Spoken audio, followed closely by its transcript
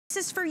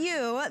This is for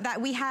you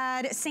that we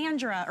had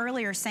Sandra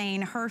earlier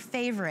saying her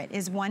favorite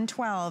is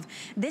 112.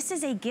 This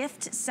is a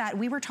gift set.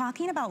 We were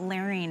talking about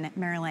layering,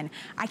 Marilyn.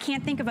 I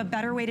can't think of a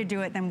better way to do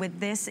it than with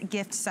this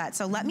gift set.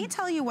 So let me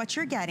tell you what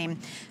you're getting.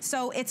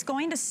 So it's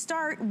going to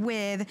start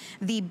with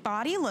the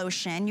body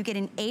lotion. You get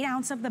an 8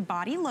 ounce of the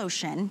body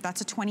lotion.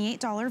 That's a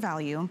 $28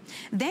 value.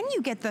 Then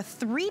you get the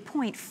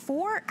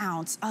 3.4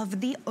 ounce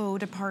of the Eau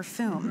de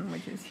Parfum.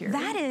 Which is here.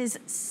 That is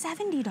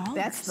 $70.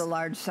 That's the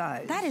large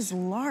size. That is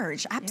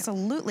large,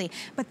 absolutely.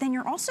 But then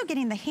you're also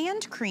getting the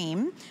hand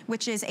cream,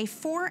 which is a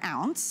 4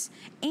 ounce,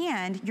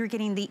 and you're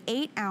getting the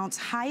 8 ounce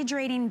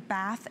hydrating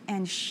bath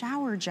and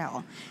shower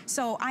gel.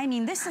 So, I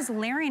mean, this is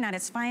layering at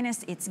its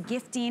finest. It's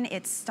gifting,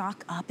 it's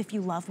stock up if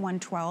you love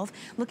 112.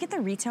 Look at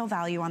the retail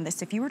value on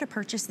this. If you were to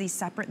purchase these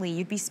separately,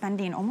 you'd be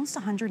spending almost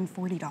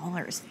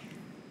 $140.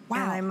 Wow.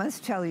 And I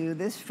must tell you,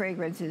 this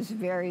fragrance is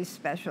very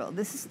special.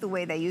 This is the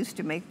way they used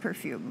to make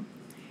perfume.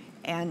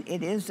 And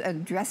it is a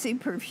dressy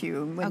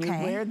perfume. When you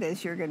wear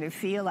this, you're going to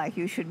feel like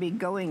you should be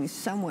going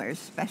somewhere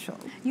special.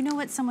 You know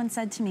what someone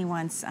said to me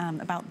once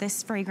about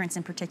this fragrance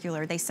in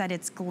particular? They said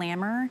it's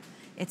glamour,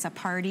 it's a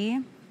party,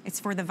 it's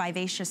for the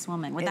vivacious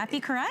woman. Would that be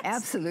correct?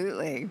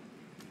 Absolutely.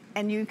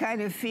 And you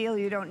kind of feel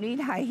you don't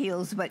need high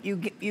heels, but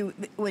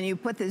when you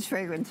put this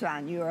fragrance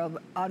on, you're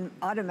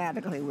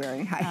automatically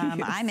wearing high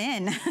heels. I'm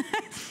in.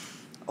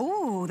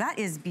 Oh, that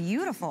is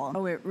beautiful.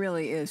 Oh, it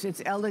really is.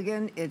 It's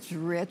elegant, it's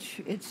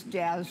rich, it's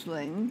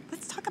dazzling.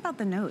 Let's talk about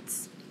the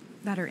notes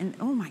that are in,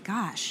 oh my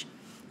gosh.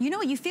 You know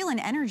what, you feel an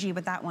energy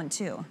with that one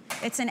too.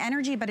 It's an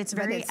energy, but it's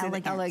very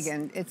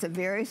elegant. It's a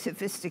very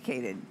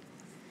sophisticated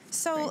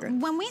So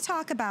fragrance. When we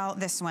talk about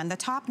this one, the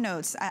top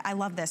notes, I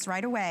love this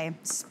right away,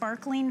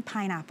 sparkling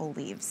pineapple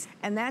leaves.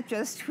 And that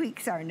just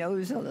tweaks our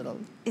nose a little.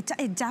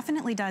 It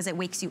definitely does. It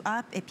wakes you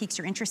up, it piques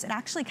your interest. It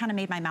actually kind of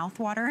made my mouth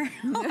water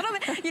a little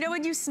bit. You know,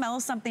 when you smell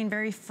something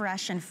very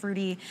fresh and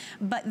fruity,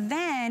 but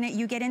then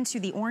you get into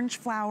the orange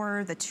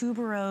flower, the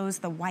tuberose,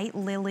 the white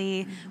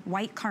lily,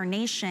 white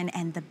carnation,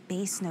 and the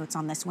base notes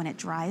on this. When it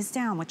dries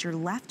down, what you're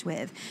left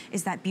with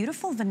is that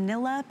beautiful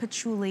vanilla,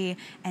 patchouli,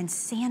 and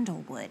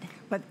sandalwood.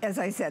 But as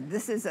I said,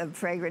 this is a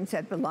fragrance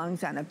that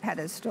belongs on a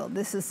pedestal.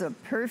 This is a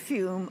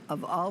perfume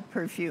of all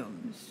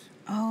perfumes.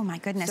 Oh my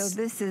goodness.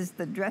 So this is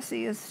the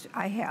dressiest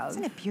I have.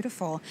 Isn't it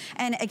beautiful?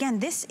 And again,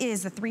 this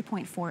is the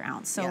 3.4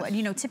 ounce. So,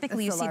 you know,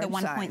 typically you see the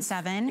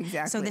 1.7.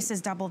 Exactly. So this is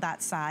double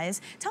that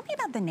size. Tell me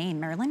about the name,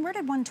 Marilyn. Where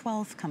did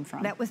 112 come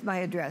from? That was my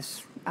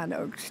address on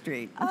Oak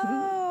Street.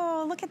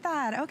 Oh, look at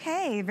that.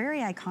 Okay, very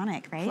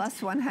iconic, right?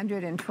 Plus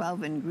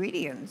 112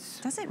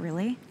 ingredients. Does it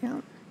really?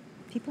 Yeah.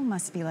 People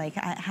must be like,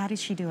 how did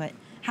she do it?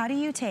 How do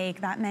you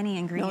take that many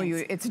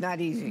ingredients? No, it's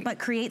not easy. But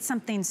create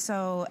something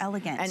so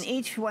elegant. And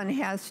each one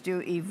has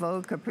to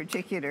evoke a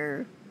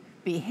particular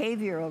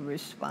behavioral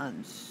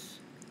response.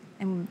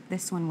 And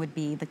this one would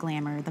be the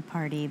glamour, the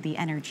party, the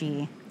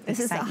energy. This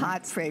excitement. is a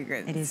hot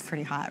fragrance. It is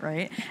pretty hot,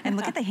 right? And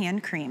look at the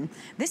hand cream.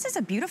 This is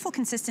a beautiful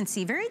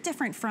consistency, very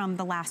different from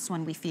the last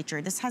one we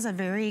featured. This has a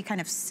very kind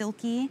of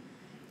silky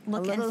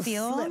look and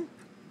feel. Slip.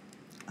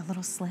 A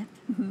little slip.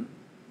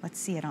 Let's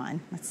see it on.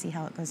 Let's see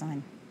how it goes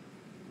on.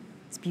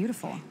 It's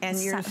beautiful. And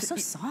it's so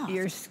soft.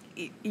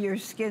 Your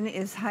skin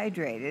is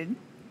hydrated,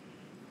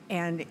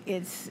 and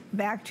it's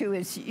back to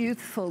its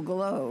youthful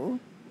glow,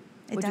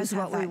 which is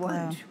what we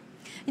want.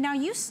 Now,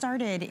 you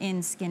started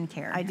in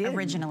skincare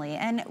originally,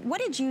 and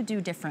what did you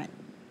do different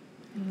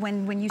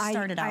when you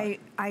started out?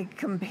 I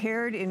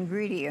compared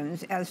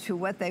ingredients as to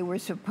what they were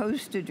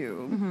supposed to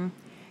do,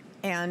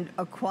 and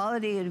a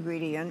quality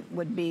ingredient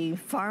would be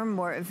far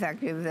more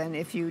effective than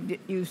if you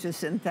used a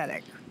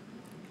synthetic.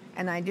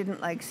 And I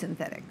didn't like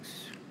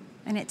synthetics.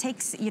 And it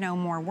takes, you know,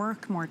 more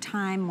work, more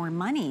time, more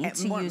money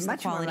to use the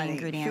quality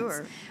ingredients.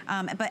 Sure.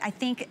 But I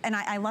think, and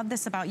I love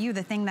this about you,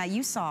 the thing that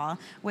you saw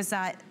was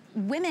that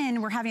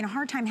women were having a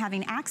hard time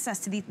having access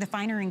to the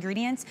finer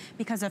ingredients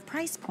because of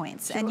price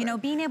points. Sure. And, you know,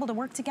 being able to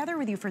work together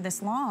with you for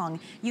this long,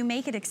 you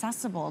make it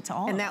accessible to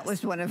all of us. And that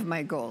was one of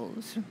my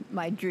goals,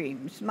 my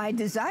dreams, my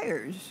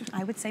desires.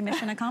 I would say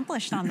mission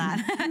accomplished on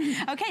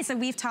that. Okay, so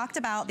we've talked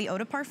about the Eau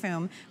de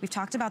Parfum. We've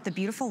talked about the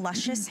beautiful,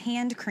 luscious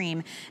hand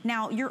cream.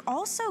 Now, you're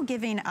also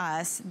giving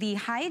us the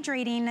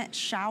hydrating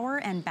shower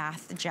and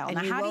bath gel. And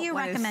now, how do you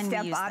recommend we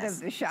use step out this?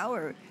 of the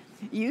shower.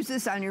 Use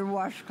this on your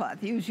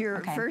washcloth. Use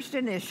your first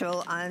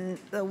initial on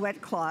the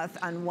wet cloth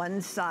on one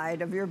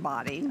side of your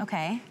body.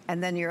 Okay.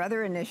 And then your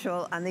other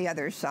initial on the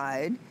other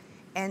side.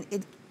 And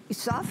it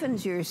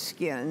softens your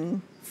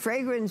skin,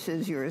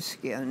 fragrances your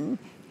skin,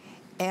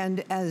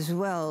 and as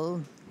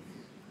well,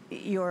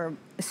 your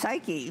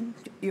psyche,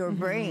 your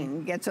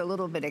brain gets a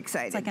little bit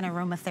excited. It's like an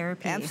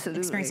aromatherapy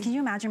experience. Can you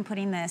imagine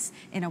putting this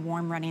in a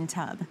warm running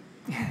tub?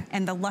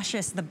 And the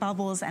luscious, the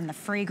bubbles, and the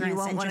fragrance. You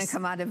won't want to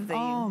come out of the...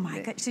 Oh my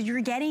God. So you're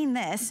getting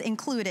this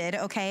included,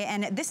 okay?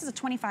 And this is a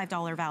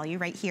 $25 value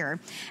right here.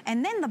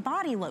 And then the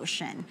body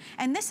lotion.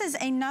 And this is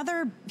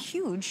another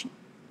huge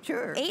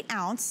Sure.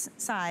 8-ounce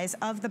size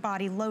of the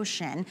body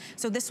lotion.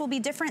 So this will be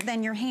different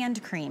than your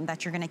hand cream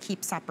that you're gonna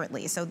keep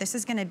separately. So this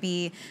is gonna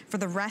be for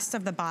the rest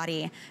of the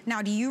body.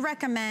 Now, do you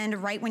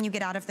recommend right when you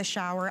get out of the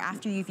shower,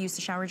 after you've used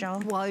the shower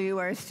gel? While you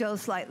are still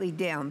slightly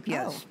damp,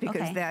 yes,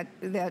 because okay.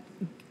 that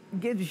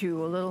gives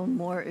you a little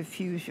more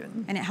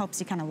effusion. And it helps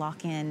you kind of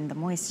lock in the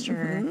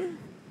moisture.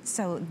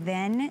 So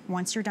then,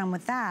 once you're done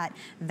with that,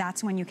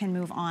 that's when you can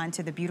move on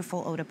to the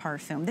beautiful Eau de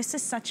Parfum. This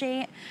is such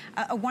a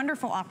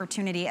wonderful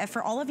opportunity.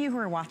 For all of you who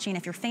are watching,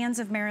 if you're fans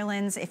of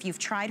Marilyn's, if you've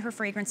tried her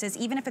fragrances,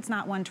 even if it's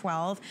not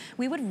 112,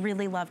 we would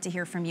really love to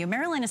hear from you.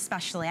 Marilyn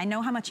especially, I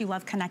know how much you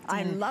love connecting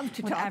I love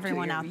to with talk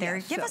everyone to you. out there.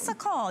 Yes, Give us a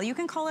call. You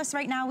can call us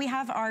right now. We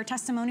have our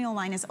testimonial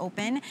line is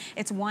open.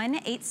 It's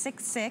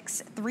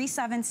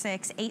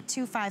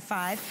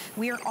 1-866-376-8255.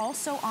 We are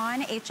also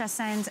on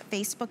HSN's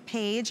Facebook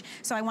page.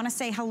 So I want to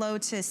say hello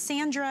to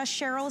Sandra.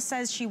 Cheryl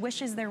says she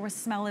wishes there was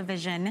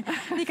smell-o-vision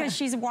because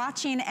she's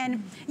watching,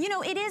 and you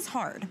know, it is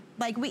hard.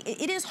 Like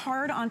it is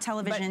hard on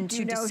television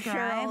to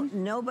describe. Cheryl,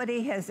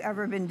 nobody has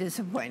ever been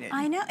disappointed.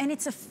 I know, and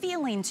it's a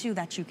feeling too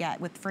that you get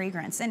with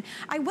fragrance. And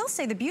I will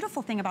say the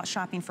beautiful thing about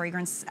shopping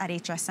fragrance at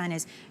HSN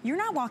is you're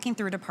not walking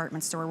through a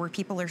department store where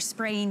people are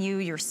spraying you,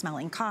 you're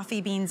smelling coffee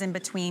beans in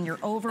between, you're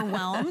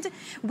overwhelmed.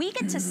 We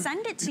get to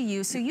send it to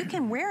you so you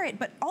can wear it,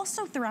 but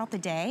also throughout the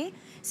day,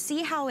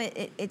 see how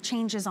it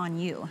changes on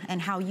you and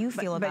how you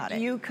feel about it.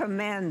 But you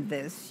command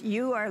this.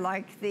 You are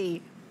like the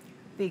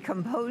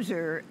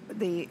composer,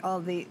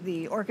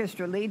 the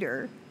orchestra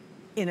leader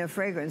in a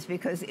fragrance,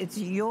 because it's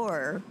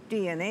your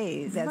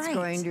DNA that's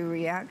going to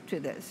react to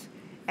this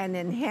and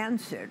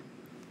enhance it.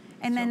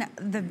 And then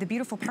the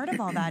beautiful part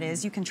of all that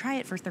is you can try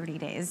it for 30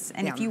 days.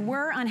 And if you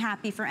were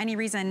unhappy for any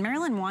reason,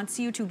 Marilyn wants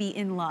you to be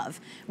in love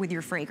with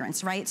your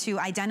fragrance, right? To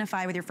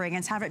identify with your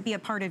fragrance, have it be a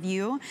part of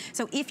you.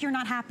 So if you're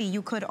not happy,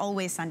 you could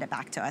always send it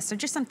back to us. So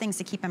just some things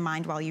to keep in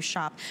mind while you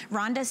shop.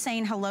 Rhonda's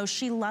saying hello.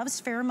 She loves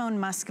Pheromone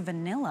Musk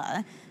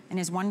Vanilla and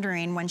is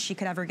wondering when she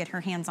could ever get her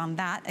hands on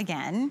that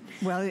again.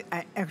 Well,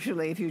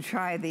 actually, if you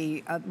try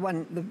the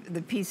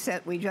the piece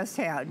set we just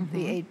had,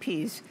 the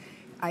 8-piece,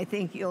 I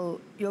think you'll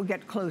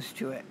get close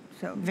to it.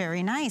 So.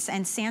 Very nice.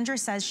 And Sandra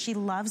says she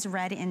loves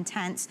Red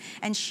Intense,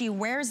 and she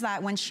wears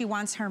that when she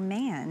wants her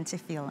man to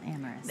feel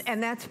amorous.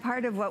 And that's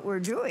part of what we're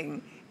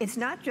doing. It's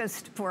not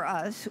just for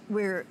us.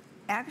 We're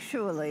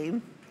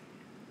actually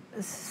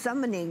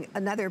summoning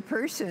another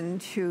person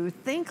to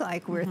think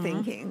like we're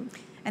thinking.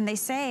 And they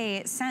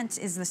say scent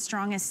is the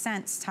strongest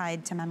sense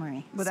tied to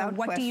memory. Without so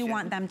what question. do you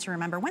want them to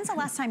remember? When's the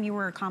last time you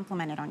were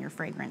complimented on your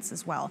fragrance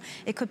as well?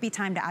 It could be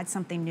time to add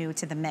something new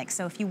to the mix.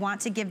 So if you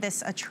want to give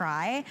this a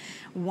try,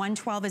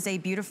 112 is a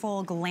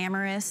beautiful,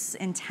 glamorous,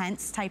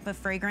 intense type of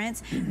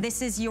fragrance.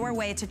 This is your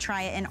way to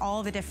try it in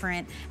all the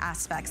different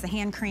aspects, the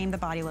hand cream, the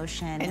body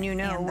lotion. And you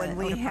know, and when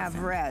we have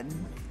red,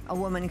 a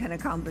woman can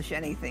accomplish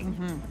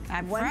anything.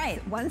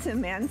 Once a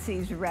man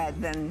sees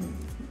red, then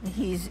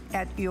he's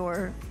at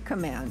your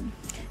command.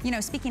 You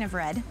know, speaking of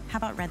red, how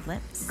about red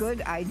lips?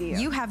 Good idea.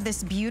 You have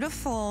this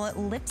beautiful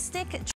lipstick